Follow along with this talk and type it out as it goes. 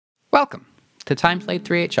Welcome to Time Played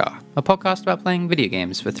 3HR, a podcast about playing video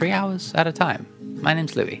games for 3 hours at a time. My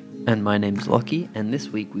name's Louis. And my name's Lockie, and this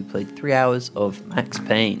week we played 3 hours of Max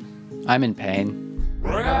Payne. I'm in pain.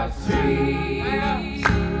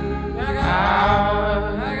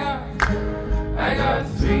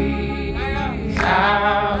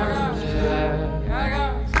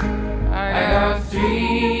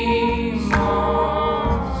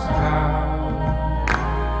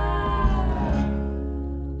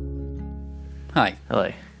 Hi.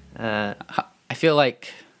 Hello. I feel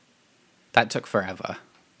like that took forever.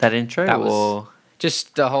 That intro, That was or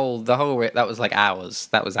just the whole. That was like hours.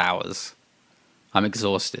 That was hours. I'm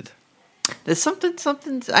exhausted. there's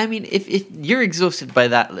something. I mean, if you're exhausted by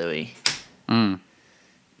that, Louis,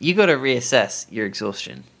 you got to reassess your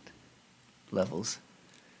exhaustion levels.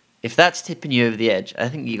 If that's tipping you over the edge, I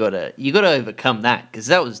think you gotta overcome that, because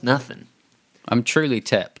that was nothing. I'm truly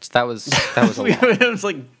tipped. That was a lot. It was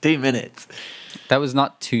like 2 minutes That was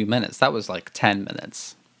not 2 minutes. That was like 10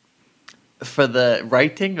 minutes. for the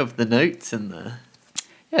writing of the notes and the.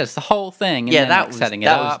 Yeah, it's the whole thing. And Yeah, then, that like, was setting it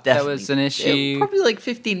that up. was There definitely was an issue. probably like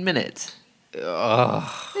 15 minutes.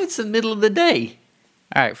 Ugh. It's the middle of the day.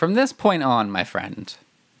 All right, from this point on, my friend,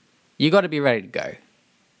 you got to be ready to go.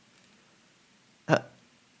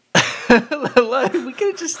 Hello, we could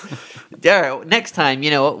have just. Alright, next time, you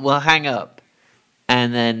know what? We'll hang up,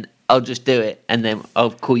 and then I'll just do it, and then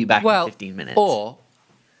I'll call you back in 15 minutes. Or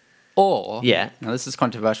Yeah. Now this is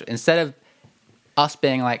controversial. Instead of us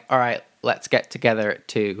being like, all right, let's get together at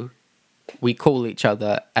 2, we call each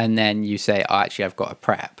other, and then you say, oh, actually, I've got a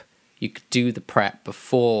prep. You could do the prep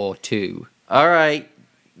before 2. All right,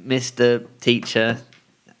 Mr. Teacher.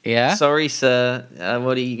 Yeah. Sorry, sir.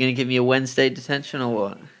 What are you going to give me a Wednesday detention or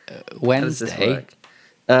what? How does this Wednesday, work?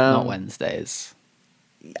 not Wednesdays.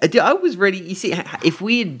 I was ready. You see, if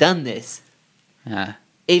we had done this, Yeah.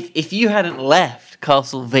 if you hadn't left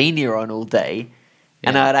Castlevania on all day,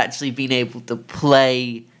 and Yeah. I'd actually been able to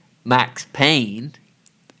play Max Payne.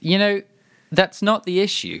 You know, that's not the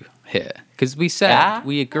issue here, because we said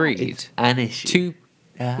we agreed It's an issue.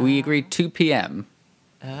 We agreed 2 p.m.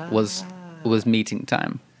 was meeting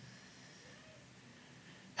time.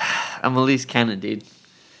 I'm a loose cannon, dude.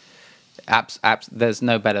 There's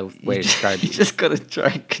no better way to describe You you. just gotta try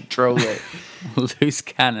and control it. Loose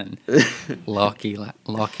cannon. Locky. How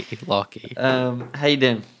you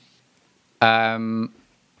doing? I'm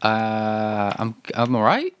all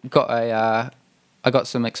right. I got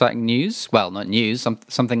some exciting news. Well, not news.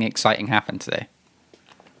 Something exciting happened today.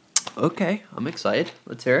 Okay, I'm excited.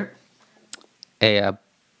 Let's hear it. A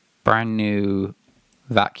brand new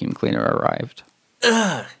vacuum cleaner arrived.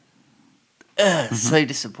 So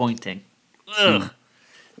disappointing. Ugh.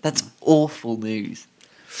 That's awful news.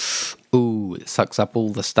 Ooh, it sucks up all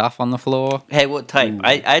the stuff on the floor. Hey, what type? Ooh.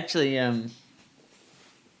 I actually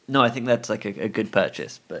no, I think that's like a good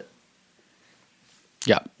purchase. But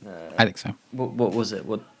Yeah, I think so. what was it?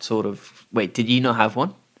 What sort of? Wait, did you not have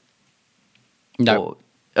one? No.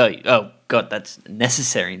 Or, oh God, that's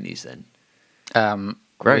necessary news then. We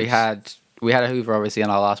Gross. had a Hoover obviously in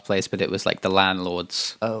our last place, but it was like the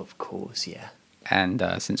landlord's. Oh, of course, yeah. And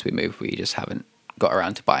since we moved, we just haven't got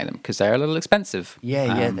around to buying them because they're a little expensive.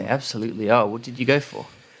 Yeah, they absolutely are. What did you go for?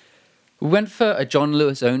 We went for a John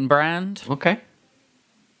Lewis own brand. Okay.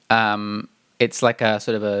 It's like a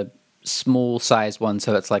sort of a small size one,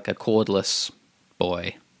 so it's like a cordless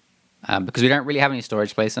boy. Because we don't really have any storage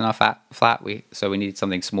space in our flat, so we needed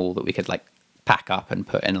something small that we could like pack up and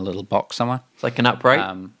put in a little box somewhere. It's like an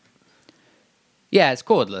upright. Yeah, it's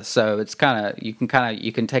cordless, so it's you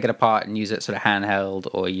can take it apart and use it sort of handheld,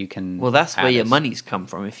 or you can. Well, that's where add your a- money's come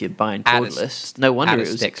from if you're buying add a cordless. No wonder add a it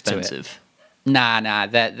was stick to it. expensive. Nah.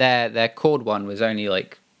 Their cord one was only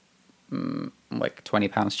like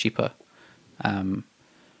 £20 cheaper, and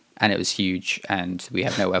it was huge, and we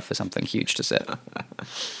had nowhere for something huge to sit.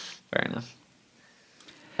 Fair enough.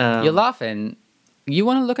 You're laughing. You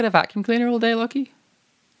want to look at a vacuum cleaner all day, Lucky?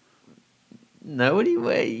 No, what do you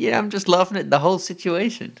wait? Yeah, I'm just laughing at the whole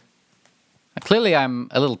situation. Clearly, I'm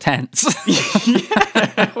a little tense.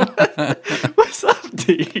 What's up,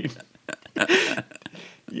 dude?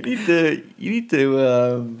 You need to.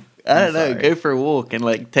 I don't know. sorry. Go for a walk and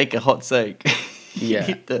like take a hot soak. Yeah. You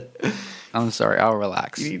need to, I'm sorry. I'll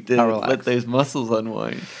relax. you need to I'll relax. let those muscles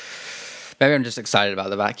unwind. Maybe I'm just excited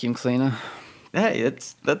about the vacuum cleaner. Hey,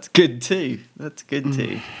 that's good too. That's good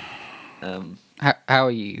too. How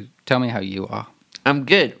are you? Tell me how you are. I'm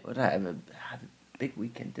good. What did I have a big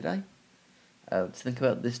weekend? Did I? Let's think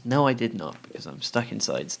about this. No, I did not, because I'm stuck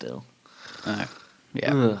inside still. Oh,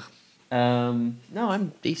 yeah. Ugh. No,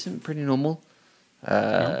 I'm decent, pretty normal.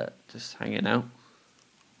 Just hanging out.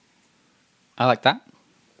 I like that.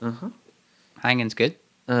 Uh-huh. Hanging's good.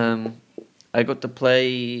 I got to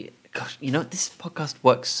play... Gosh, you know, this podcast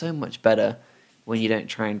works so much better when you don't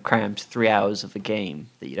try and cram 3 hours of a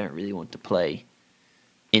game that you don't really want to play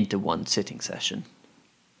into one sitting session.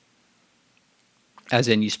 As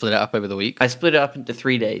in, you split it up over the week? I split it up into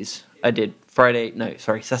 3 days. I did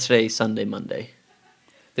Saturday, Sunday, Monday.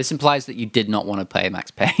 This implies that you did not want to play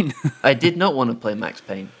Max Payne. I did not want to play Max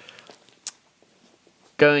Payne.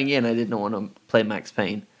 Going in, I did not want to play Max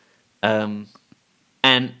Payne. And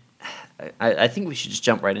I think we should just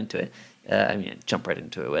jump right into it. Jump right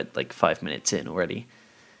into it. We're like 5 minutes in already.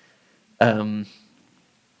 I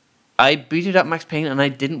booted up Max Payne and I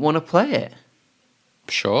didn't want to play it.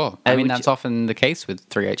 Sure. I mean, that's often the case with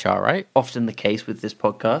 3HR, right? Often the case with this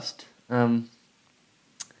podcast. And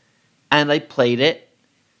I played it,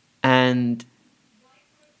 and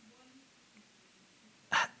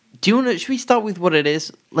should we start with what it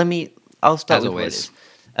is? I'll start As with always.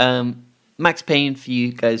 what it is. Max Payne, for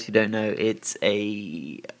you guys who don't know, it's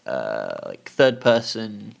a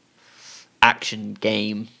third-person action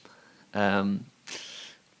game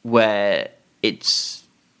where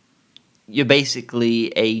you're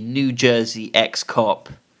basically a New Jersey ex-cop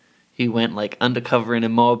who went like undercover in a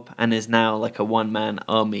mob and is now like a one-man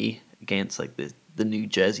army against like the New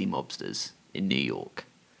Jersey mobsters in New York.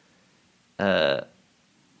 And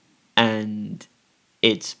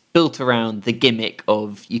it's built around the gimmick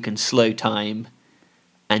of you can slow time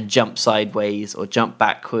and jump sideways or jump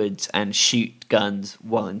backwards and shoot guns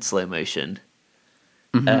while in slow motion.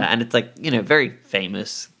 Mm-hmm. And it's like, very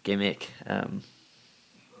famous gimmick.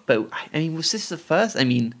 But I mean, was this the first? I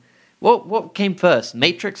mean, what came first,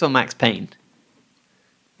 Matrix or Max Payne?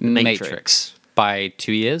 Matrix by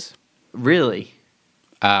 2 years. Really?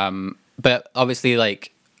 But obviously,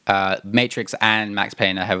 like Matrix and Max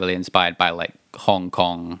Payne are heavily inspired by like Hong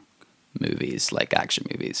Kong movies, like action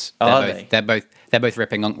movies. They're both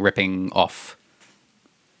ripping off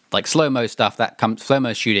like slow-mo stuff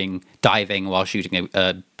slow-mo shooting, diving while shooting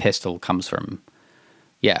a pistol comes from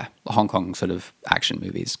Hong Kong sort of action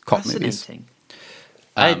movies, cop movies.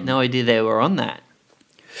 I had no idea they were on that.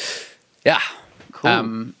 Yeah.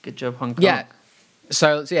 Cool. Good job, Hong Kong. Yeah.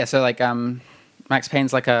 So like Max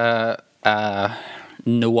Payne's like a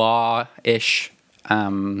noir-ish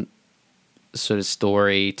sort of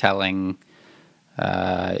storytelling,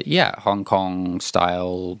 Hong Kong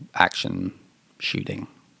style action shooting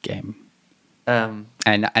game.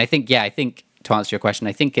 And I think to answer your question,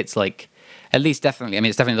 I think it's like it's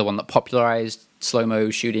definitely the one that popularized slow-mo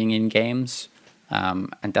shooting in games,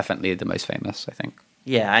 and definitely the most famous, I think.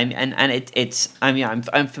 Yeah, I'm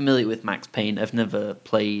familiar with Max Payne. I've never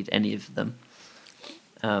played any of them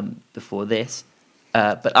before this,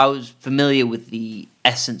 but I was familiar with the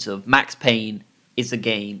essence of Max Payne is a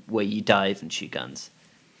game where you dive and shoot guns.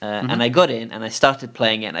 And I got in and I started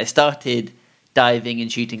playing it and I started diving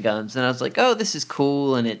and shooting guns and I was like, oh, this is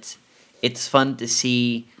cool and it's fun to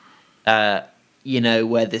see,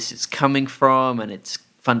 where this is coming from, and it's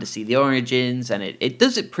fun to see the origins, and it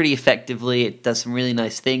does it pretty effectively. It does some really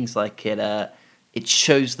nice things, like it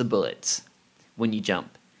shows the bullets when you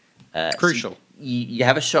jump. Crucial. So you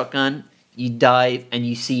have a shotgun, you dive, and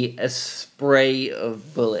you see a spray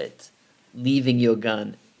of bullets leaving your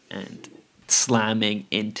gun and slamming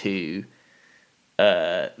into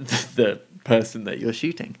the person that you're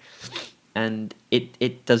shooting. And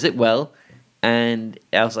it does it well. And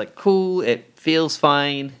I was like, cool, it feels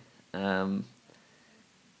fine. And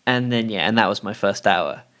then, and that was my first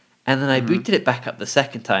hour. And then I booted it back up the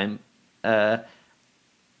second time. And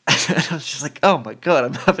I was just like, oh my God,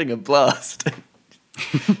 I'm having a blast.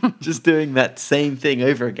 Just doing that same thing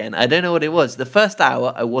over again. I don't know what it was. The first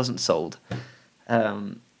hour, I wasn't sold.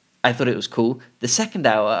 I thought it was cool. The second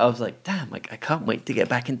hour, I was like, damn, like I can't wait to get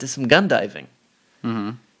back into some gun diving.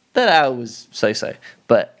 Mm-hmm. That hour was so-so.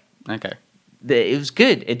 But okay. It was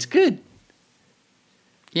good. It's good.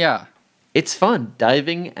 Yeah. It's fun.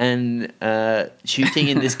 Diving and shooting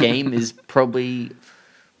in this game is probably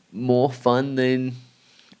more fun than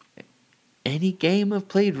any game I've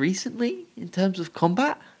played recently in terms of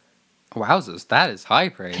combat. Wowzers, that is high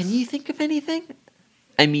praise. Can you think of anything?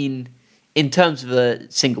 I mean, in terms of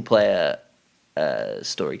a single-player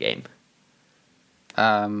story game.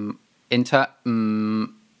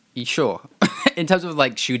 Sure. In terms of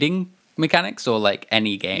like shooting mechanics or like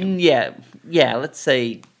any game? Yeah, let's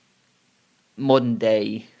say modern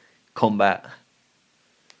day combat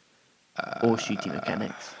or shooting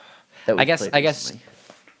mechanics. I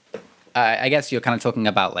guess you're kind of talking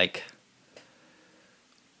about like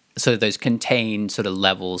sort of those contained sort of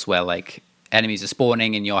levels where like enemies are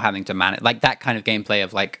spawning and you're having to manage like that kind of gameplay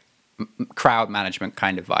of like crowd management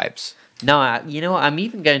kind of vibes. No, you know what? I'm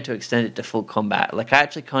even going to extend it to full combat. Like, I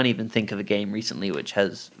actually can't even think of a game recently which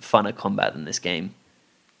has funner combat than this game.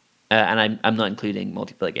 And I'm not including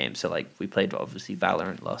multiplayer games. So, like, we played, obviously,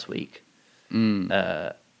 Valorant last week. And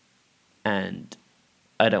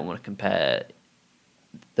I don't want to compare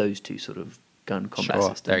those two sort of gun combat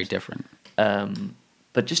systems. Very different.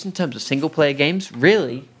 But just in terms of single-player games,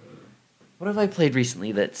 really, what have I played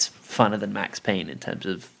recently that's funner than Max Payne in terms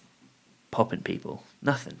of popping people?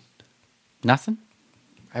 Nothing. Nothing?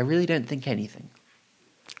 I really don't think anything.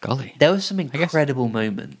 Golly. There were some incredible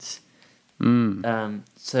moments.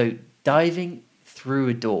 So diving through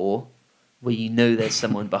a door where you know there's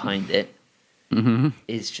someone behind it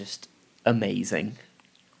is just amazing.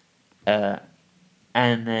 And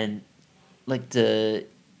then, like, to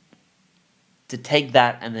take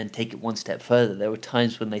that and then take it one step further, there were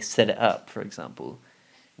times when they set it up, for example,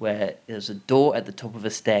 where there's a door at the top of a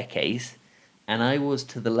staircase, and I was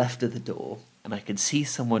to the left of the door, and I could see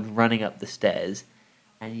someone running up the stairs,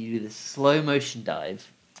 and you do this slow motion dive,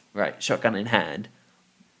 right, shotgun in hand,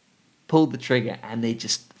 pull the trigger, and they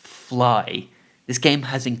just fly. This game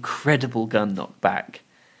has incredible gun knockback.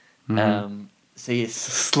 So you're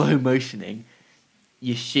slow motioning,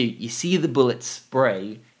 you shoot, you see the bullet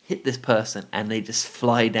spray, hit this person, and they just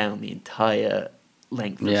fly down the entire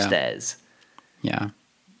length of stairs. Yeah.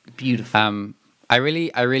 Beautiful. I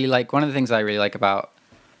really like, one of the things I really like about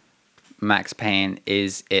Max Payne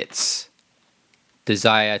is its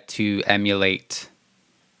desire to emulate,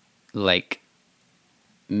 like,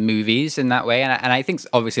 movies in that way, and I think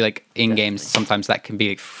obviously, like, in games sometimes that can be,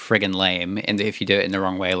 like, friggin' lame, and if you do it in the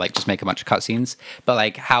wrong way, like, just make a bunch of cutscenes. But,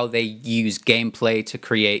 like, how they use gameplay to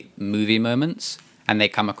create movie moments, and they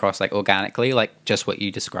come across, like, organically, like just what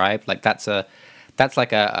you described. Like, that's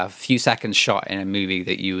like a few seconds shot in a movie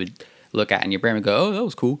that you would look at and your brain would go, oh, that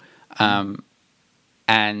was cool. And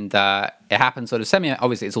it happens sort of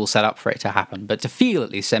obviously it's all set up for it to happen, but to feel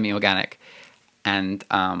at least semi-organic. And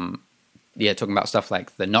talking about stuff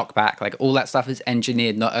like the knockback, like all that stuff is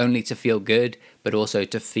engineered not only to feel good, but also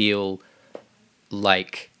to feel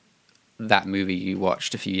like that movie you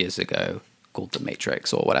watched a few years ago called The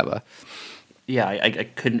Matrix or whatever. Yeah, I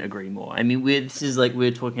couldn't agree more. I mean, this is like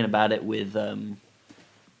we're talking about it with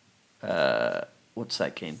what's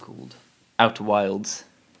that game called? Outer Wilds.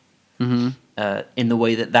 In the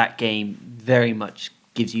way that game very much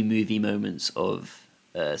gives you movie moments of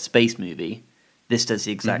space movie. This does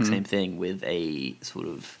the exact same thing with a sort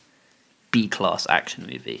of B-class action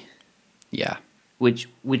movie. Yeah. Which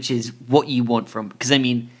is what you want from... Because, I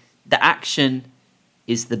mean, the action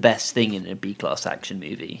is the best thing in a B-class action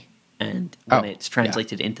movie. And when it's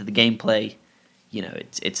translated into the gameplay, you know,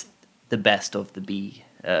 it's the best of the B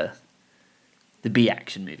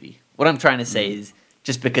action movie. What I'm trying to say is,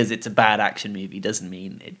 just because it's a bad action movie doesn't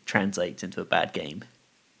mean it translates into a bad game.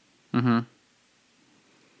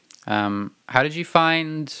 How did you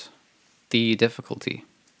find the difficulty?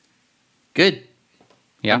 Good.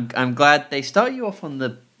 Yeah. I'm glad they start you off on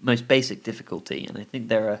the most basic difficulty, and I think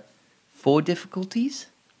there are 4 difficulties.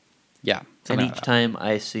 Yeah. And each time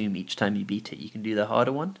you beat it, you can do the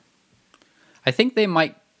harder one. I think they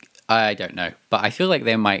might, I don't know, but I feel like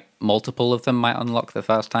multiple of them might unlock the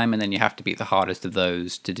first time, and then you have to beat the hardest of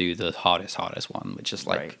those to do the hardest one, which is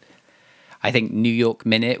like, I think New York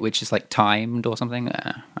Minute, which is like timed or something.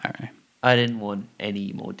 I don't know. I didn't want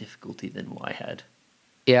any more difficulty than what I had.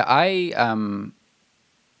 Yeah,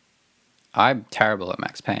 I'm terrible at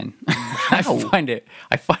Max Payne. I find it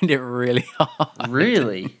really hard.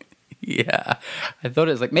 Really? Yeah, I thought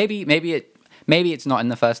it was like maybe it's not in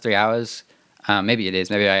the first 3 hours. Maybe it is.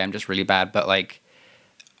 Maybe I am just really bad. But like,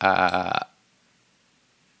 there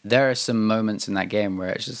are some moments in that game where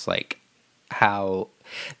it's just like how,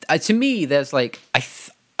 to me, there's like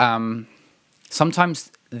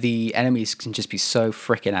sometimes the enemies can just be so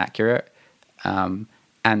freaking accurate, and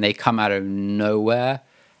they come out of nowhere,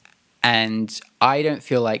 and I don't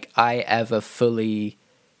feel like I ever fully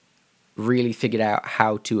really figured out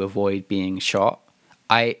how to avoid being shot.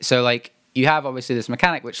 So like you have obviously this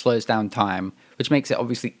mechanic which slows down time, which makes it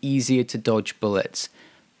obviously easier to dodge bullets,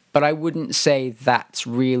 but I wouldn't say that's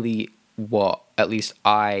really what, at least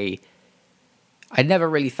I never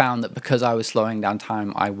really found that because I was slowing down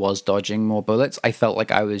time I was dodging more bullets. I felt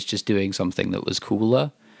like I was just doing something that was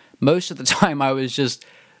cooler. Most of the time I was just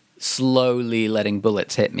slowly letting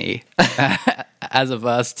bullets hit me as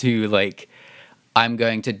opposed to like I'm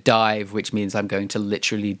going to dive, which means I'm going to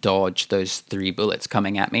literally dodge those 3 bullets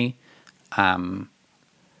coming at me.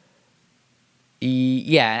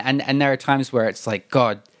 Yeah, and there are times where it's like,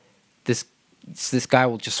 God, this guy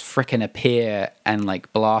will just frickin' appear and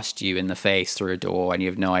like blast you in the face through a door, and you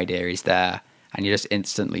have no idea he's there, and you're just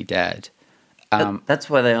instantly dead. That's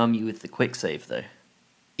why they arm you with the quick save, though.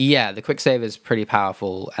 Yeah, the quick save is pretty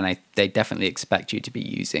powerful, and they definitely expect you to be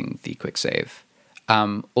using the quick save.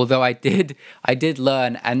 Although I did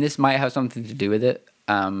learn, and this might have something to do with it.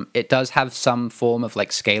 It does have some form of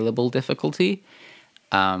like scalable difficulty.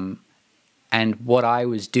 And what I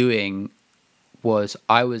was doing was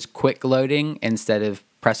I was quick loading instead of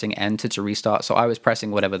pressing enter to restart. So I was pressing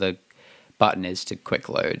whatever the button is to quick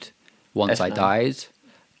load once F9. I died.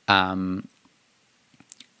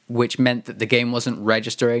 Which meant that the game wasn't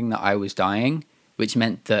registering that I was dying, which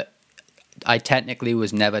meant that I technically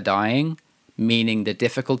was never dying, meaning the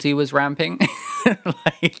difficulty was ramping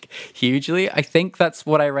like hugely. I think that's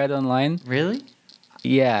what I read online. Really?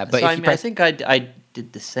 Yeah, but So, if you press, I think I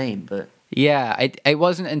did the same, but yeah, it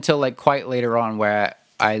wasn't until like quite later on where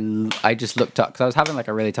I just looked up because I was having like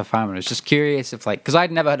a really tough time and I was just curious if like because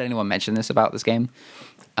I'd never heard anyone mention this about this game.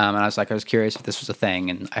 And I was curious if this was a thing,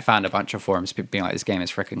 and I found a bunch of forums people being like, "This game is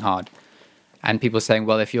freaking hard," and people saying,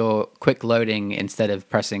 "Well, if you're quick loading instead of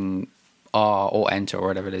pressing R or Enter or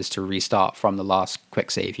whatever it is to restart from the last quick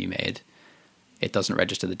save you made, it doesn't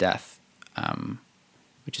register the death,"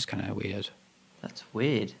 which is kind of weird. that's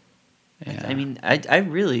weird. Yeah. I mean, I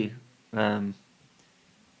really. I It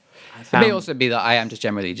may found, also be that I am just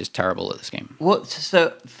generally just terrible at this game. what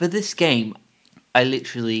so for this game, I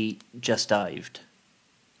literally just dived.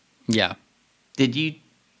 Yeah, Did you?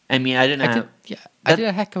 I mean, I don't know. I did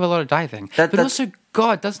a heck of a lot of diving, but that's- also,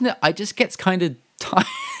 God, doesn't it? I just gets kind of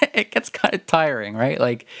it gets kind of tiring, right?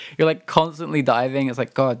 Like you're like constantly diving. It's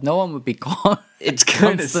like God, no one would be It's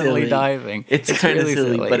kind of constantly silly. diving. It's kind of really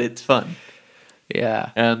silly, but it's fun.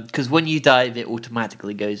 yeah, Because when you dive, it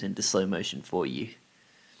automatically goes into slow motion for you.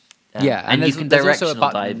 Yeah, and you there's- can there's also a directional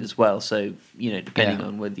button- dive as well. So depending Yeah.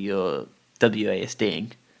 on whether you're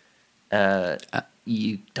WASDing,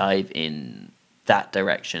 you dive in that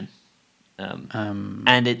direction,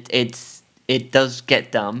 and it does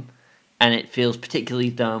get dumb, and it feels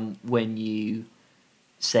particularly dumb when you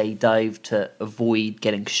say dive to avoid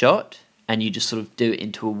getting shot, and you just sort of do it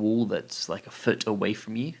into a wall that's like a foot away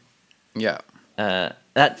from you. yeah,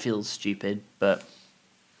 That feels stupid, but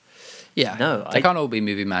yeah. No, they can't all be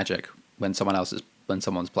movie magic when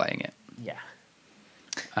someone's playing it. yeah,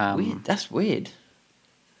 weird. That's weird.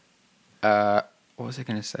 What was I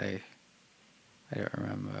gonna say? I don't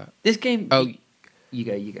remember. This game. Oh, you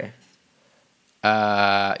go.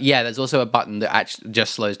 yeah. There's also a button that actually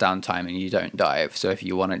just slows down time and you don't dive. So if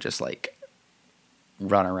you want to just like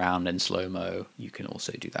run around in slow mo, you can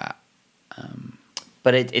also do that.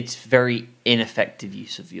 But it's very ineffective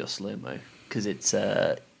use of your slow mo because it's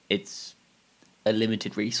a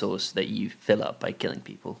limited resource that you fill up by killing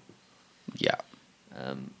people. Yeah.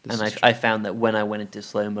 This And is I found that when I went into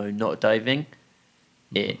slow mo, not diving,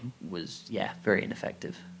 it was very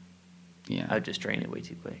ineffective. Yeah. I would just drain it way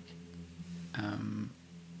too quick.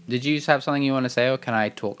 Did you have something you want to say, or can I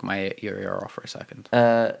talk your ear off for a second?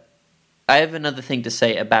 I have another thing to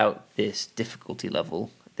say about this difficulty level,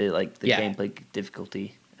 the Yeah. gameplay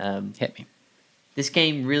difficulty. Hit me. This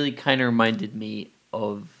game really kind of reminded me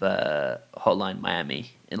of Hotline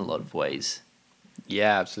Miami in a lot of ways.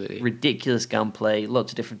 Yeah, absolutely. Ridiculous gunplay,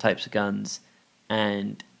 lots of different types of guns,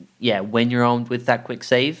 and when you're armed with that quick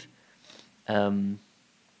save, like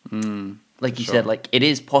you sure. said, like it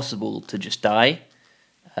is possible to just die,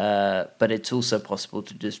 but it's also possible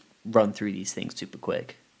to just run through these things super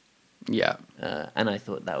quick. Yeah. And I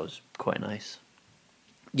thought that was quite nice.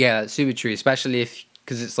 Yeah, that's super true, especially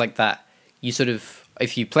because it's like that. You sort of,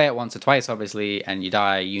 if you play it once or twice, obviously, and you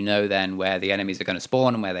die, you know then where the enemies are going to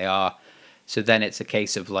spawn and where they are. So then it's a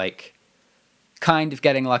case of like kind of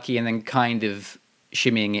getting lucky and then kind of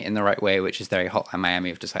shimmying it in the right way, which is very Hotline Miami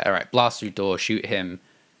of just like, all right, blast through door, shoot him,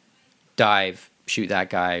 dive, shoot that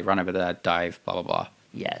guy, run over there, dive, blah, blah, blah.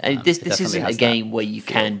 Yeah, and this definitely isn't a has that game where you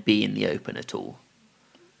feel. can be in the open at all.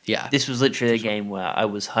 Yeah. This was literally a game where I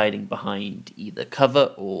was hiding behind either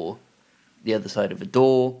cover or the other side of a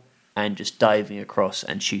door and just diving across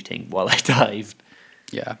and shooting while I dived.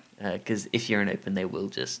 Yeah. Because if you're in open, they will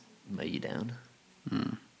just mow you down.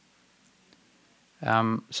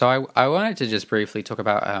 So I wanted to just briefly talk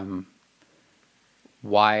about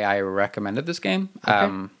why I recommended this game.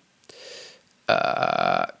 Okay.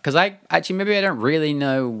 Because I maybe I don't really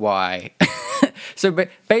know why. So, but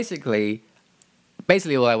basically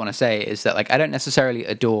all I want to say is that like I don't necessarily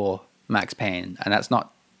adore Max Payne, and that's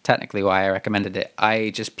not technically why I recommended it.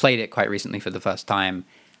 I just played it quite recently for the first time.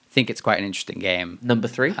 Think it's quite an interesting game. Number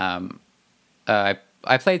 3?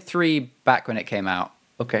 I played 3 back when it came out.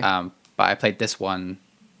 Okay. but I played this one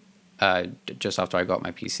just after I got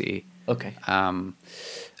my PC. Okay.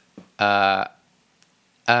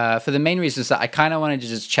 For the main reasons that I kind of wanted to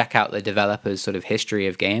just check out the developer's sort of history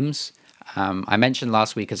of games. I mentioned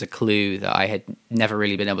last week as a clue that I had never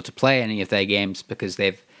really been able to play any of their games because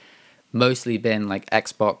they've mostly been like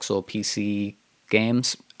Xbox or PC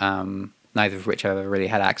games, neither of which I've ever really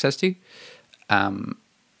had access to.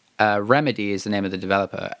 Remedy is the name of the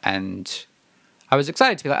developer, and I was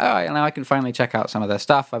excited to be like, oh, now I can finally check out some of their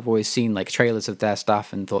stuff. I've always seen like trailers of their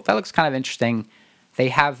stuff and thought that looks kind of interesting. They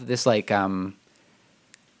have this like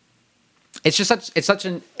it's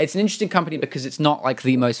an interesting company because it's not like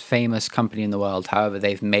the most famous company in the world. However,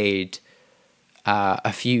 they've made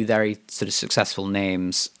a few very sort of successful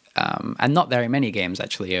names, and not very many games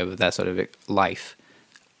actually over their sort of life.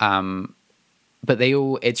 But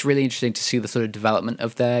it's really interesting to see the sort of development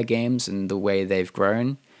of their games and the way they've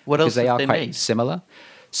grown. What else because they have are they quite made? similar.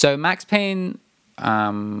 So Max Payne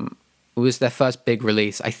was their first big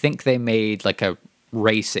release. I think they made like a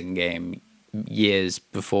racing game years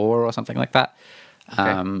before or something like that.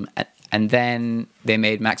 Okay. And then they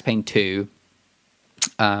made Max Payne 2,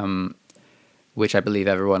 which I believe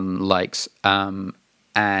everyone likes. And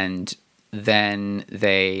then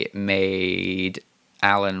they made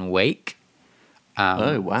Alan Wake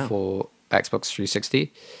Oh, wow. for Xbox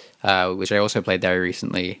 360, which I also played very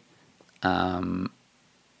recently. And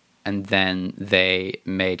then they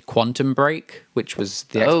made Quantum Break, which was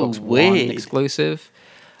the Oh, Xbox One weird. exclusive.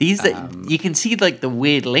 These you can see like the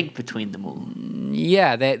weird link between them all.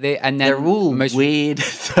 Yeah, they and then They're all most weird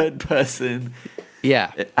third person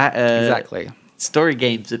yeah, exactly. story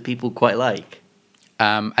games that people quite like.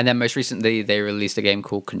 And then most recently they released a game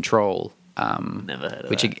called Control, Never heard of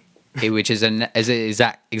which that. which is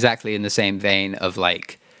exactly in the same vein of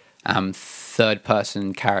like third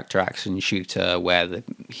person character action shooter where the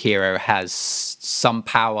hero has some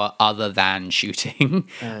power other than shooting.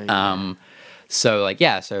 Oh,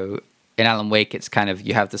 yeah. So in Alan Wake it's kind of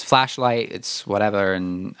you have this flashlight, it's whatever,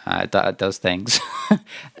 and it does things.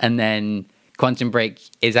 And then Quantum Break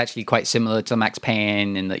is actually quite similar to Max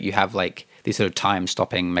Payne in that you have like these sort of time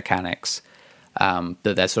stopping mechanics that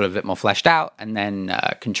they're sort of a bit more fleshed out. And then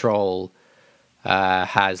Control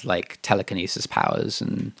has like telekinesis powers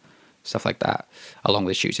and stuff like that, along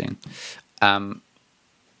with shooting. And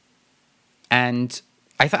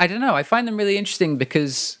I don't know, I find them really interesting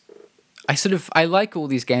because I like all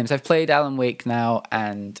these games. I've played Alan Wake now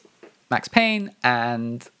and Max Payne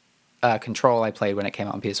and Control I played when it came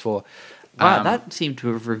out on PS4. Wow, that seemed to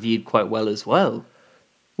have reviewed quite well as well.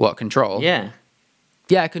 What, Control? Yeah.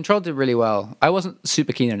 Yeah, Control did really well. I wasn't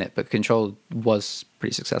super keen on it, but Control was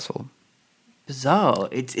pretty successful. Bizarre.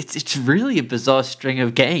 It's really a bizarre string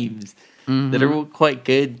of games Mm-hmm. that are all quite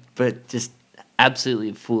good, but just absolutely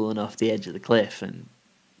have fallen off the edge of the cliff and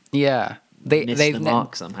Yeah, missed they've the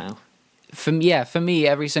mark somehow. for me,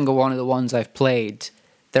 every single one of the ones I've played,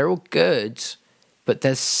 they're all good, but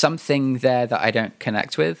there's something there that I don't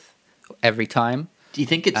connect with every time. Do you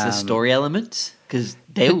think it's the story elements? Because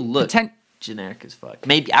they all look generic as fuck.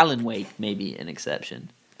 Maybe Alan Wake, maybe an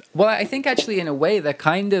exception. Well, I think actually in a way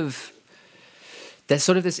there's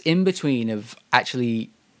sort of this in between of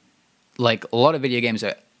actually like a lot of video games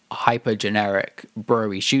are hyper generic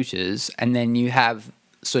bro-y shooters, and then you have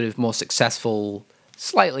sort of more successful,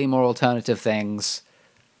 slightly more alternative things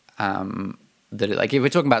that like if we're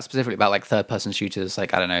talking about specifically about like third person shooters,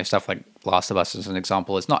 like I don't know, stuff like Last of Us as an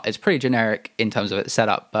example, it's pretty generic in terms of its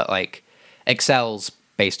setup, but like excels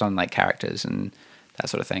based on like characters and that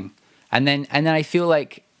sort of thing. And then I feel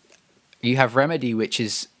like you have Remedy, which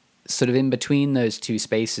is sort of in between those two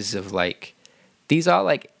spaces of like these are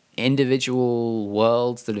like individual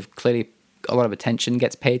worlds that have clearly a lot of attention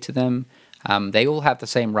gets paid to them. They all have the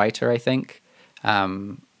same writer, I think,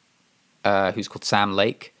 who's called Sam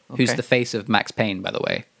Lake, who's Okay. the face of Max Payne, by the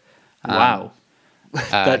way. Wow.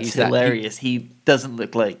 That's he's hilarious. He doesn't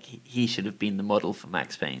look like he should have been the model for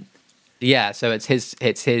Max Payne. Yeah, so it's his.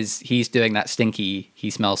 He's doing that stinky. He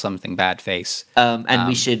smells something bad face. And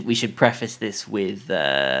we should preface this with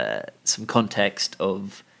some context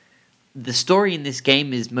of the story in this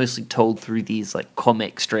game is mostly told through these like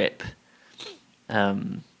comic strip,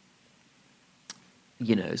 sort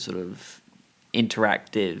of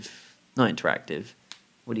interactive, not interactive.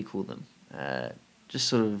 What do you call them? Just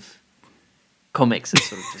sort of comics that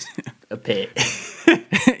sort of just appear.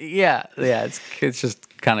 yeah. It's just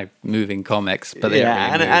kind of moving comics, but they don't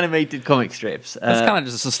really move. Animated comic strips. It's kind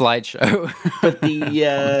of just a slideshow. But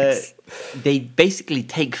they basically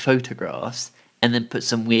take photographs and then put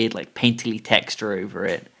some weird like painterly texture over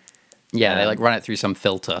it, Yeah, they like run it through some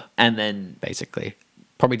filter, and then basically.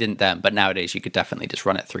 Probably didn't then, but nowadays you could definitely just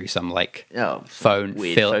run it through some like Oh, phone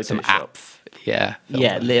weird some Photoshop. app. Yeah.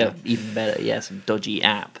 Yeah, filter, even better. Yeah, some dodgy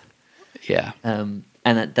app. Yeah. And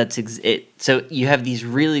that's it. So you have these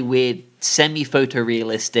really weird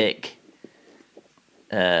semi-photorealistic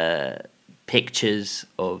pictures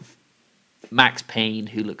of Max Payne,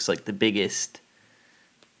 who looks like the biggest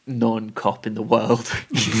non-cop in the world.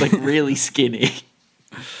 He's like really skinny.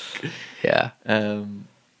 Yeah. And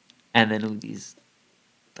then all these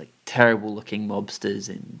like terrible looking mobsters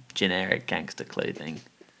in generic gangster clothing.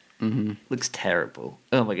 Mm-hmm. Looks terrible.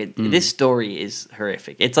 Oh my god, this story is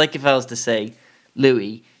horrific. It's like if I was to say,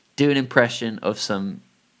 Louis, do an impression of some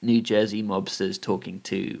New Jersey mobsters talking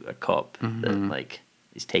to a cop that like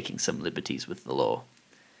is taking some liberties with the law.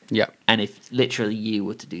 Yeah. And if literally you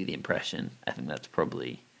were to do the impression, I think that's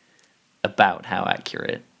probably about how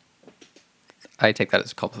accurate. I take that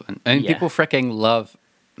as a compliment. I mean, Yeah. people freaking love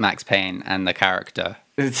Max Payne and the character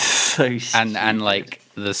It's so and stupid. like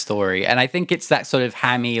the story, and I think it's that sort of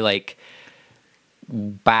hammy, like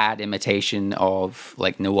bad imitation of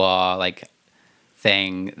like noir, like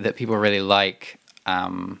thing that people really like.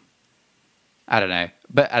 I don't know.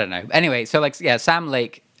 Anyway, so like yeah, Sam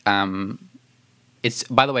Lake. It's,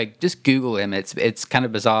 by the way, just Google him. It's kind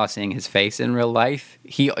of bizarre seeing his face in real life.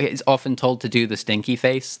 He is often told to do the stinky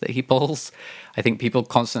face that he pulls. I think people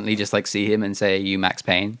constantly just like see him and say, "You Max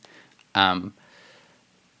Payne."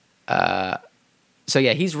 So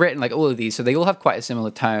yeah, he's written like all of these, so they all have quite a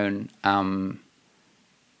similar tone.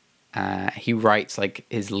 He writes like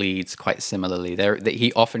his leads quite similarly.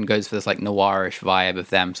 He often goes for this like noirish vibe of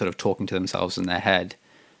them sort of talking to themselves in their head,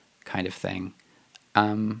 kind of thing.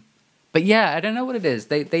 But yeah, I don't know what it is.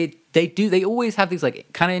 They always have these like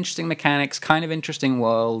kind of interesting mechanics, kind of interesting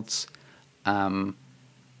worlds, but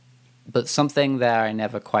something there I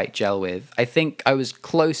never quite gel with. I think I was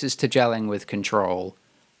closest to gelling with Control,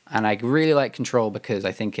 and I really like Control because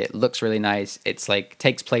I think it looks really nice. It's like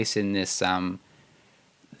takes place in this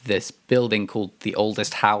this building called the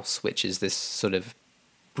Oldest House, which is this sort of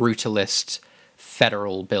brutalist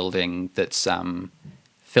federal building that's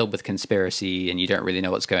filled with conspiracy, and you don't really know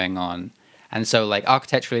what's going on. And so, like,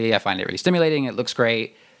 architecturally, I find it really stimulating. It looks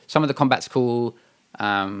great. Some of the combat's cool.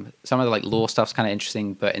 Some of the like lore stuff's kind of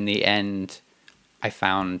interesting, but in the end, I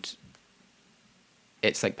found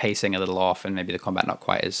it's like pacing a little off, and maybe the combat not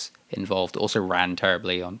quite as involved. It also ran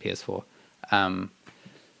terribly on PS4.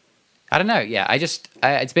 I don't know. Yeah,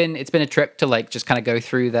 it's been a trip to like just kind of go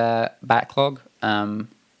through their backlog. Alan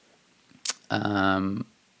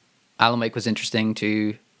Wake was interesting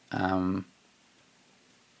too, and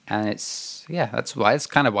it's that's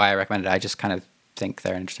kind of why I recommend it. I just kind of think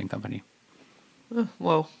they're an interesting company.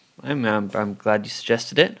 Well, I'm glad you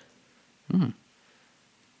suggested it.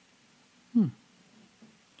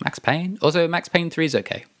 Max Payne. Also, Max Payne 3 is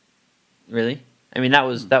okay. Really? I mean, that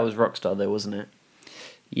was Rockstar though, wasn't it?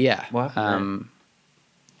 Yeah. What happened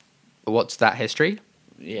What's that history?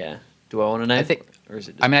 Yeah. Do I want to know? I think. Or is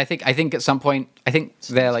it? I mean, I think at some point, I think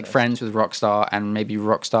they're like friends with Rockstar, and maybe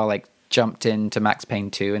Rockstar like jumped into Max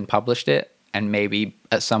Payne 2 and published it, and maybe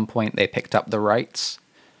at some point they picked up the rights.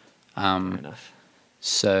 Fair enough.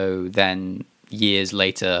 So then, years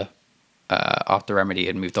later, after Remedy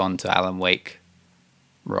had moved on to Alan Wake,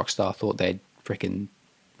 Rockstar thought they'd freaking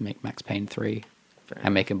make Max Payne 3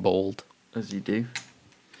 and make him bald. As you do.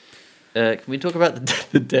 Can we talk about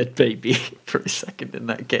the dead baby for a second in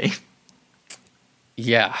that game?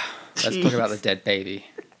 Yeah, let's talk about the Jeez. dead baby.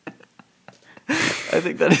 I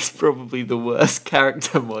think that is probably the worst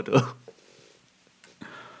character model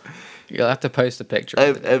You'll have to post a picture. Of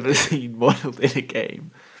I've it. ever seen modeled in a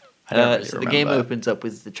game. I don't really So the game remember. opens up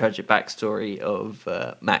with the tragic backstory of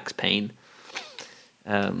Max Payne,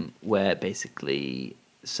 where basically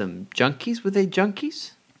some junkies, were they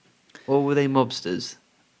junkies? Or were they mobsters?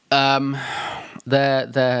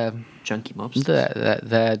 They're Junkie mobsters.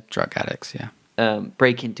 they're drug addicts. Yeah.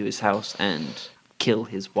 Break into his house and kill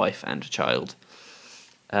his wife and child.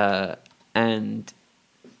 And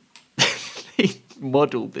they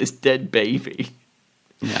modelled this dead baby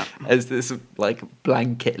Yeah. as this like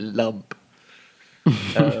blanket lump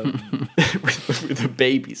with a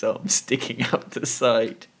baby's arm sticking out the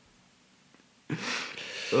side.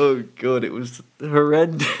 Oh god, it was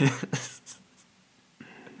horrendous.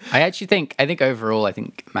 I think overall, I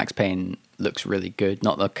think Max Payne looks really good.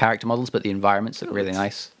 Not the character models, but the environments look really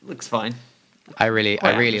nice. Looks fine. I really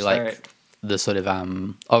Quite like atmospheric. the sort of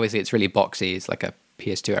obviously it's really boxy. It's like a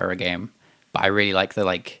PS2 era game, but I really like the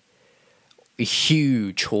like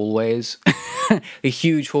huge hallways, the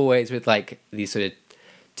huge hallways with like these sort of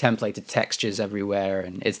templated textures everywhere,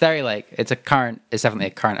 and it's very like it's definitely a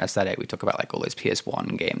current aesthetic. We talk about like all those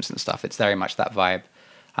PS1 games and stuff. It's very much that vibe.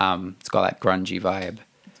 It's got that grungy vibe.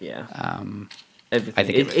 Yeah. Everything. I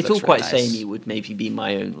think it's all really quite nice. samey. Would maybe be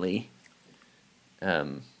my only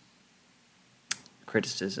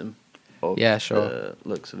criticism of the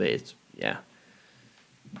looks of it.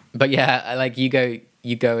 But yeah, like you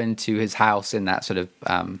go into his house in that sort of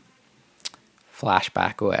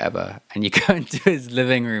flashback or whatever, and you go into his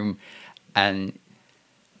living room, and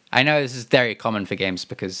I know this is very common for games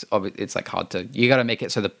because it's like hard to, you got to make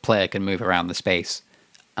it so the player can move around the space.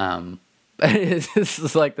 But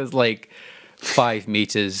it's like there's like 5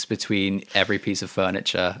 meters between every piece of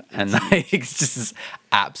furniture, and like it's just this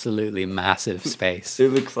absolutely massive space. It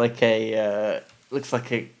looks like a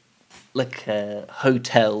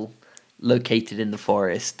hotel located in the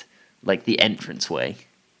forest, like the entranceway.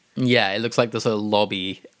 Yeah, it looks like the sort of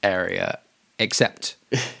lobby area, except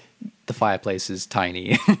the fireplace is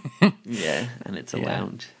tiny. Yeah, and it's a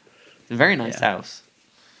lounge. It's a very nice house.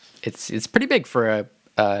 It's pretty big for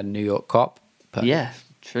a New York cop. But yeah,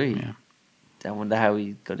 true. Yeah. I wonder how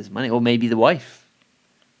he got his money, or maybe the wife.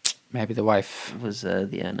 Maybe the wife was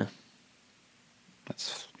the earner.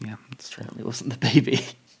 That's true. It wasn't the baby.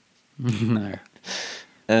 No.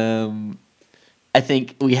 I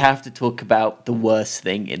think we have to talk about the worst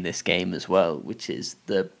thing in this game as well, which is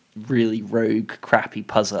the really rogue, crappy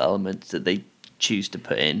puzzle elements that they choose to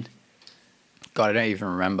put in. God, I don't even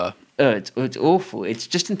remember. Oh, it's awful. It's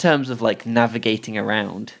just in terms of like navigating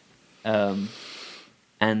around, and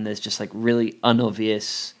there's just like really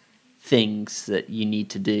unobvious things that you need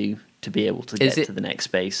to do to be able to get to the next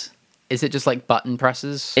space. Is it just like button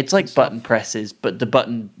presses? It's like button presses, but the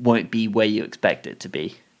button won't be where you expect it to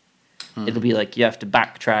be. It'll be like you have to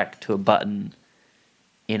backtrack to a button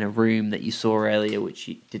in a room that you saw earlier, which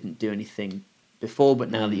you didn't do anything before,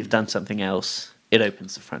 but now that you've done something else, it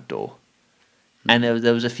opens the front door. And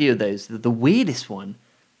there was a few of those. The weirdest one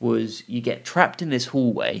was you get trapped in this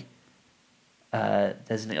hallway.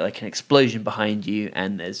 There's like an explosion behind you,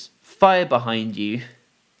 and there's fire behind you,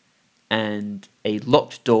 and a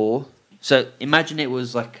locked door. So imagine it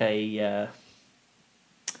was like an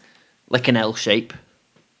L shape,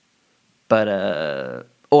 but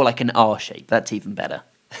or like an R shape. That's even better,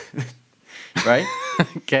 right?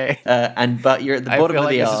 Okay. But you're at the bottom of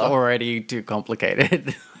the this R. Is already too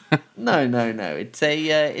complicated. No. It's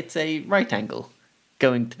a right angle,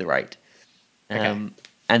 going to the right.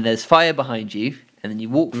 And there's fire behind you, and then you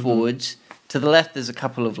walk forwards. To the left, there's a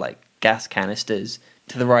couple of like gas canisters.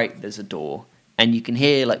 To the right, there's a door, and you can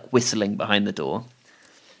hear like whistling behind the door.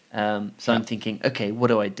 I'm thinking, okay, what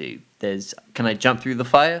do I do? Can I jump through the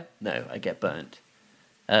fire? No, I get burnt.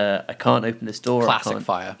 I can't open this door. Classic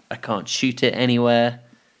fire. I can't shoot it anywhere.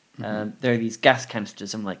 There are these gas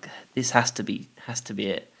canisters. I'm like, this has to be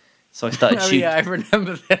it. So I started shooting. Yeah, I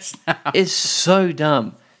remember this now. It's so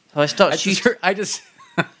dumb. So I start shooting. I just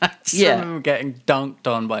remember getting dunked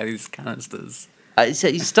on by these canisters. So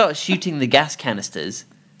you start shooting the gas canisters,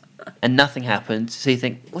 and nothing happens. So you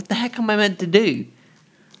think, what the heck am I meant to do?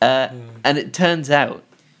 And it turns out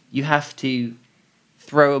you have to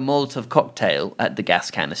throw a Molotov cocktail at the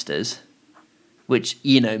gas canisters, which,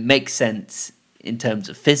 makes sense in terms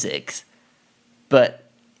of physics, but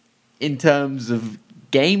in terms of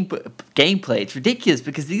gameplay, it's ridiculous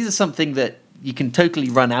because these are something that you can totally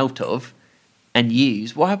run out of and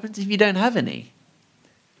use. What happens if you don't have any?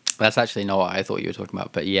 That's actually not what I thought you were talking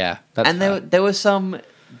about, but yeah. That's and there were some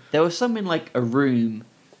in like a room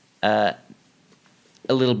a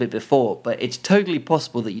little bit before, but it's totally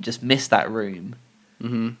possible that you just missed that room,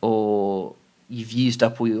 or you've used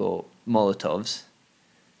up all your Molotovs.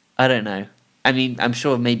 I don't know. I mean, I'm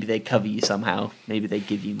sure maybe they cover you somehow. Maybe they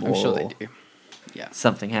give you more. I'm sure they do. Yeah.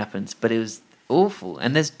 Something happens, but it was awful.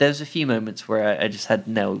 And there's a few moments where I just had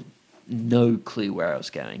no clue where I was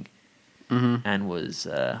going, and was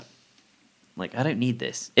like, I don't need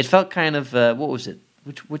this. It felt kind of what was it?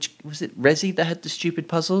 Which was it? Resi that had the stupid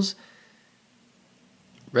puzzles.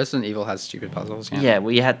 Resident Evil has stupid puzzles. Yeah,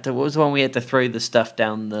 we had to. What was the one we had to throw the stuff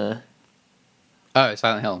down the? Oh,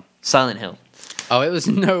 Silent Hill. Silent Hill. Oh, it was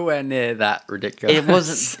nowhere near that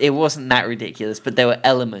ridiculous. It wasn't that ridiculous, but there were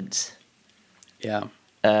elements. Yeah.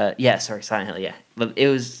 Silent Hill, yeah. It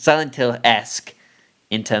was Silent Hill-esque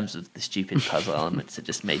in terms of the stupid puzzle elements. It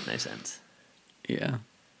just made no sense. Yeah.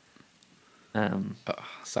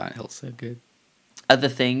 Silent Hill's so good. Other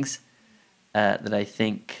things that I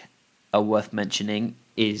think are worth mentioning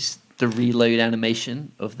is the reload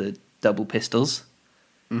animation of the double pistols.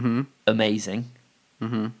 Amazing.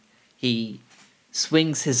 He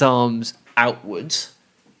swings his arms outwards,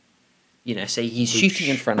 say he's shooting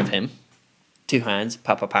in front of him, 2 hands,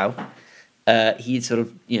 pow, pow, pow. He'd sort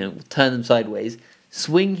of, turn them sideways,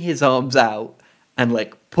 swing his arms out, and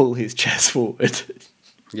like pull his chest forward.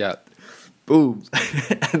 Yeah. Boom.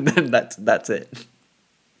 And then that's it.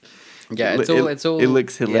 Yeah, it's all. It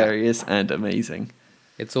looks hilarious and amazing.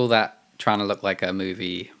 It's all that trying to look like a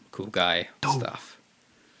movie cool guy stuff.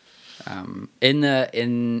 In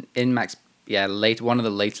Max, one of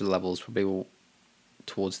the later levels, probably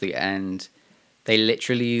towards the end, they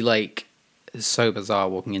literally like, it's so bizarre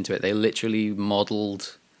walking into it. They literally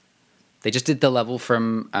modeled. They just did the level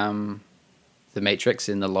from the Matrix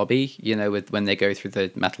in the lobby. With when they go through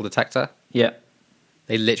the metal detector. Yeah.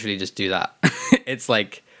 They literally just do that. It's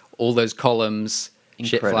like all those columns,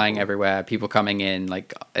 shit flying everywhere, people coming in.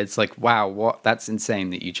 Like, it's like, wow, what? That's insane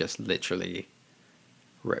that you just literally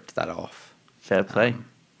ripped that off. Fair play.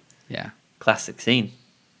 Yeah. Classic scene.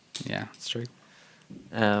 Yeah, it's true.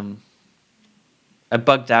 I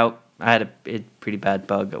bugged out. I had a pretty bad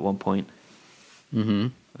bug at one point. Mm-hmm.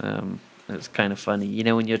 It was kind of funny.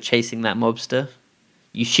 When you're chasing that mobster,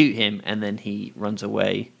 you shoot him and then he runs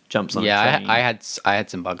away, jumps on a train. I had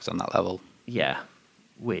some bugs on that level. Yeah.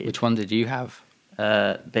 Weird. Which one did you have?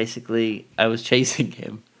 Basically, I was chasing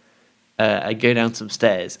him. I go down some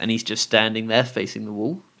stairs and he's just standing there facing the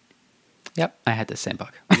wall. Yep, I had the same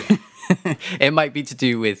bug. It might be to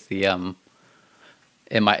do with the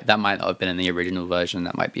that might not have been in the original version.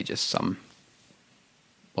 That might be just some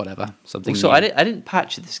something. So new. I didn't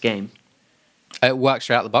patch this game. It works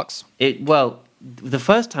straight out the box. The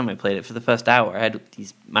first time I played it for the first hour, I had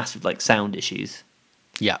these massive sound issues.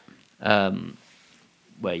 Yeah.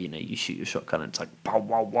 Where you shoot your shotgun and it's like wow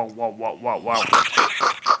wow wow wow wow wow wow.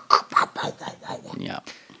 Yeah.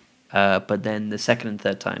 But then the second and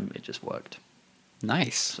third time it just worked.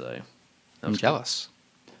 Nice. So I'm jealous.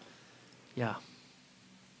 Yeah.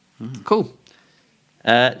 Cool.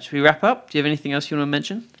 Should we wrap up? Do you have anything else you want to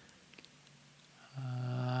mention?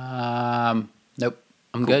 Nope.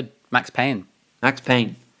 I'm good. Max Payne. Max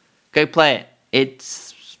Payne. Go play it.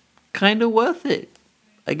 It's kind of worth it,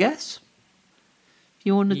 I guess. If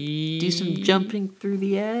you want to do some jumping through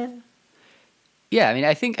the air. Yeah, I mean,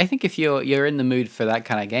 I think if you're in the mood for that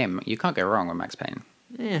kind of game, you can't go wrong with Max Payne.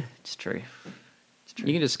 Yeah, it's true.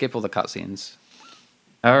 You can just skip all the cutscenes.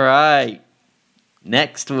 All right.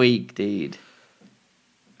 Next week, dude.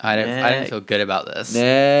 I don't feel good about this.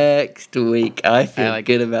 Next week. I feel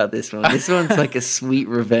good about this one. This one's like a sweet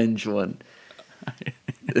revenge one.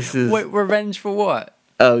 This is... Wait, revenge for what?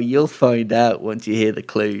 Oh, you'll find out once you hear the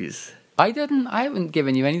clues. I haven't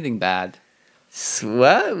given you anything bad.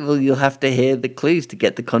 Well, you'll have to hear the clues to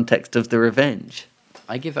get the context of the revenge.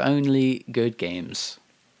 I give only good games.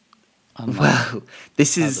 Well,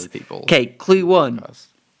 this is... people. Okay, clue 1.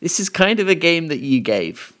 This is kind of a game that you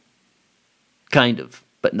gave. Kind of,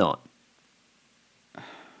 but not.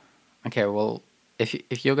 Okay, well,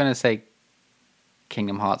 if you're going to say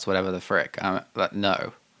Kingdom Hearts, whatever the frick,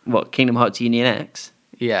 no. What, Kingdom Hearts Union X?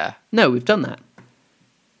 Yeah. No, we've done that.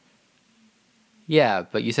 Yeah,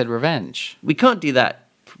 but you said revenge. We can't do that.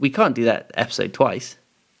 We can't do that episode twice.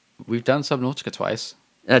 We've done Subnautica twice.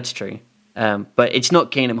 That's true. But it's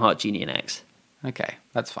not Kingdom Hearts Union X. Okay,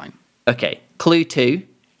 that's fine. Okay, clue 2.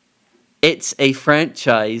 It's a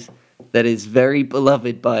franchise that is very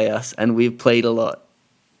beloved by us and we've played a lot.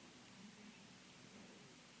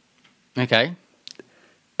 Okay.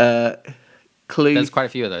 Clue. There's quite a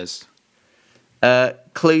few of those.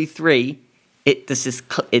 Clue 3.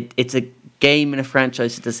 It's a game in a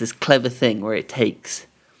franchise that does this clever thing where it takes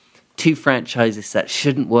 2 franchises that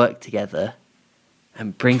shouldn't work together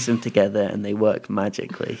and brings them together and they work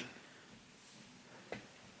magically.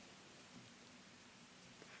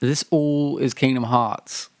 This all is Kingdom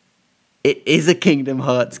Hearts. It is a Kingdom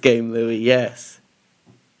Hearts game, Louis, yes.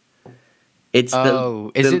 It's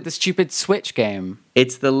is it the stupid Switch game?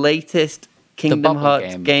 It's the latest Kingdom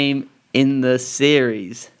Hearts game in the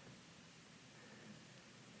series.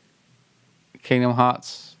 Kingdom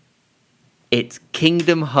Hearts? It's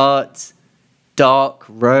Kingdom Hearts Dark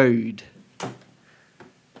Road.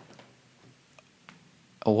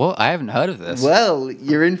 What? I haven't heard of this. Well,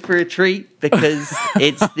 you're in for a treat because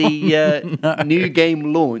it's the new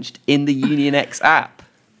game launched in the Union X app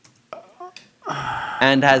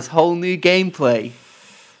and has whole new gameplay.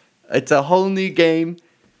 It's a whole new game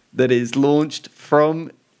that is launched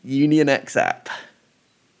from Union X app.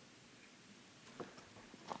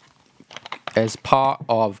 As part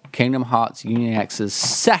of Kingdom Hearts Union X's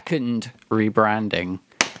second rebranding,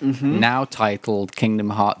 now titled Kingdom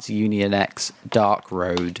Hearts Union X Dark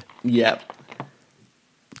Road. Yep.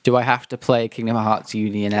 Do I have to play Kingdom Hearts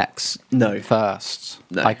Union X No. first?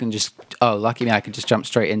 No. I can just... Oh, lucky me, I can just jump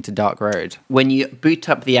straight into Dark Road. When you boot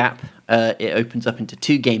up the app, it opens up into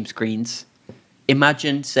 2 game screens.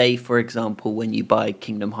 Imagine, say, for example, when you buy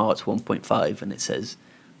Kingdom Hearts 1.5 and it says,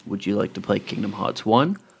 would you like to play Kingdom Hearts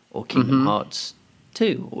 1 or Kingdom Hearts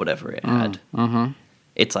 2 or whatever it had.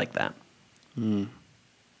 It's like that. And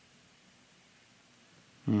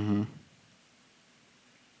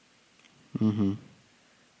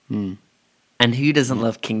who doesn't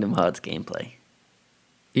love Kingdom Hearts gameplay?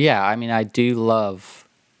 Yeah, I mean, I do love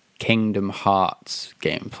Kingdom Hearts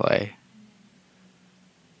gameplay.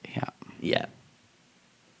 Yeah. Yeah.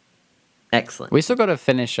 Excellent. We still got to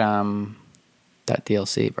finish that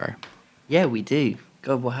DLC, bro. Yeah, we do.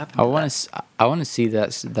 God, what happened? I want to see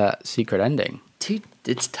that secret ending. Dude,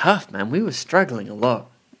 it's tough, man. We were struggling a lot.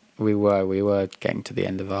 We were getting to the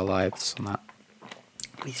end of our lives on that.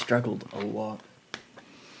 We struggled a lot.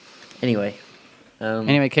 Anyway.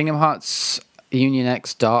 Anyway, Kingdom Hearts Union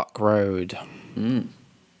X Dark Road.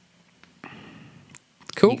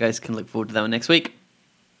 Cool. You guys can look forward to that one next week.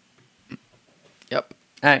 Yep.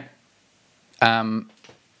 All right.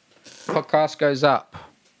 Podcast goes up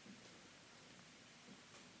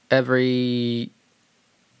every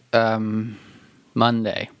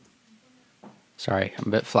Monday. Sorry, I'm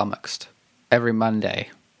a bit flummoxed. Every Monday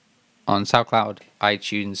on SoundCloud,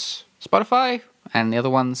 iTunes, Spotify, and the other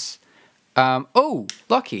ones. Oh,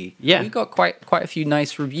 lucky. Yeah. We got quite a few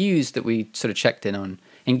nice reviews that we sort of checked in on,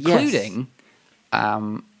 including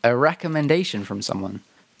a recommendation from someone,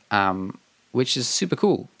 which is super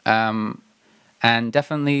cool. And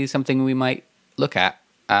definitely something we might look at.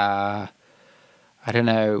 I don't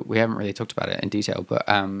know, we haven't really talked about it in detail, but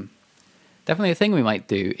definitely a thing we might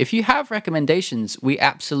do. If you have recommendations, we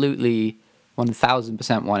absolutely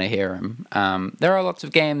 1000% want to hear them. There are lots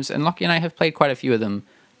of games, and Lockie and I have played quite a few of them.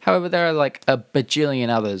 However, there are like a bajillion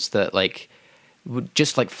others that like would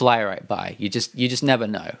just like fly right by. You just never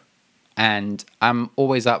know. And I'm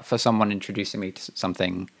always up for someone introducing me to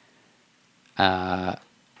something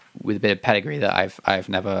with a bit of pedigree that I've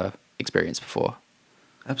never experienced before.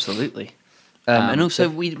 Absolutely. And also,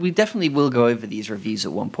 we definitely will go over these reviews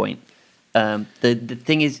at one point. The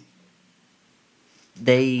thing is,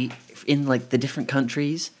 they in like the different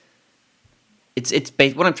countries. It's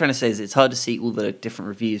based, what I'm trying to say is it's hard to see all the different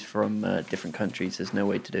reviews from different countries. There's no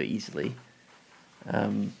way to do it easily.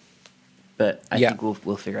 But I think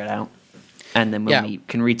we'll figure it out. And then when we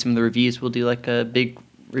can read some of the reviews, we'll do like a big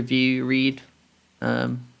review read.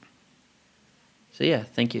 So yeah,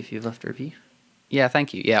 thank you if you've left a review. Yeah,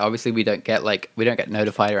 thank you. Yeah, obviously we don't get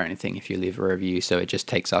notified or anything if you leave a review, so it just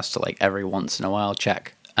takes us to like every once in a while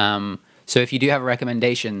check. So if you do have a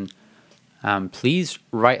recommendation, please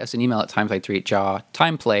write us an email at timeplayed3hr,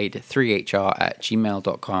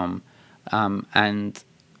 timeplayed3hr@gmail.com, and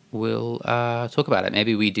we'll talk about it.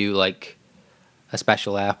 Maybe we do like a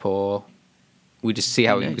special app, or we just see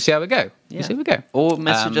how we go. Yeah. We see how we go. Or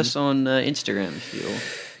message us on Instagram if you're...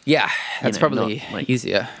 Yeah, that's probably not, like,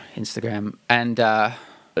 easier. Instagram. And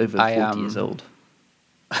over 40 years old.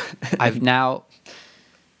 I've now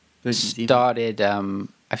started...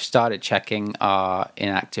 I've started checking our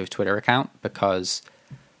inactive Twitter account because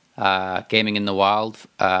Gaming in the Wild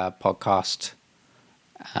podcast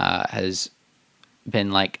has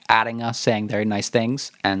been like adding us, saying very nice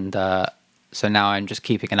things, and so now I'm just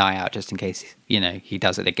keeping an eye out just in case he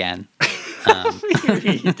does it again.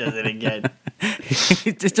 He does it again.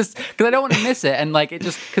 It's just because I don't want to miss it, and like it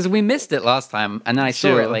just because we missed it last time, and then I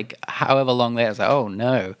saw it like however long later. I was like, oh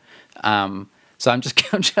no. So I'm just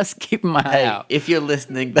keeping my eye out. If you're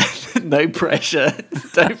listening, no pressure.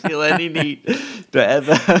 Don't feel any need to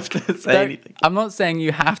ever have to say anything. I'm not saying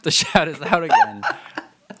you have to shout us out again.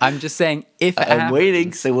 I'm just saying if it happens,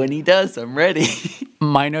 waiting, so when he does, I'm ready.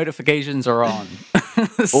 My notifications are on.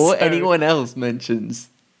 Or anyone else mentions.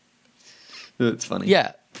 That's funny.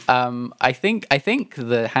 Yeah. I think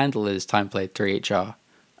the handle is timeplayed3hr.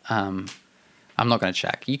 I'm not going to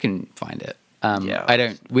check. You can find it.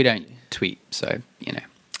 We don't tweet, so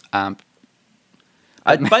by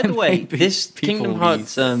the way, this Kingdom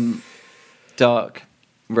Hearts Dark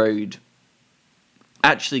Road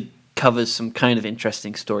actually covers some kind of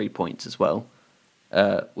interesting story points as well,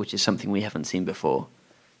 which is something we haven't seen before.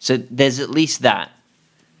 So there's at least that.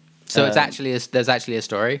 So there's actually a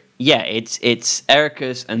story. Yeah, it's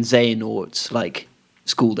Ericus and Xehanort's like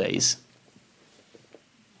school days.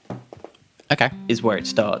 Okay, is where it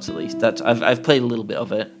starts at least. I've played a little bit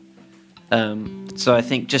of it, so I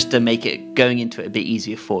think just to make it going into it a bit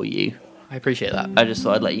easier for you, I appreciate that. I just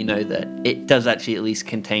thought I'd let you know that it does actually at least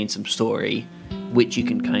contain some story, which you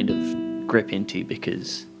can kind of grip into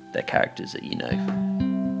because they're characters that you know.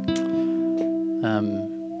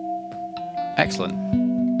 Excellent.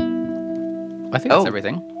 I think that's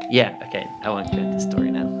everything. Yeah, okay. I won't go into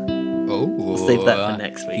story now. Oh, we'll save that for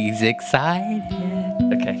next week. He's excited.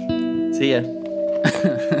 Okay. See ya.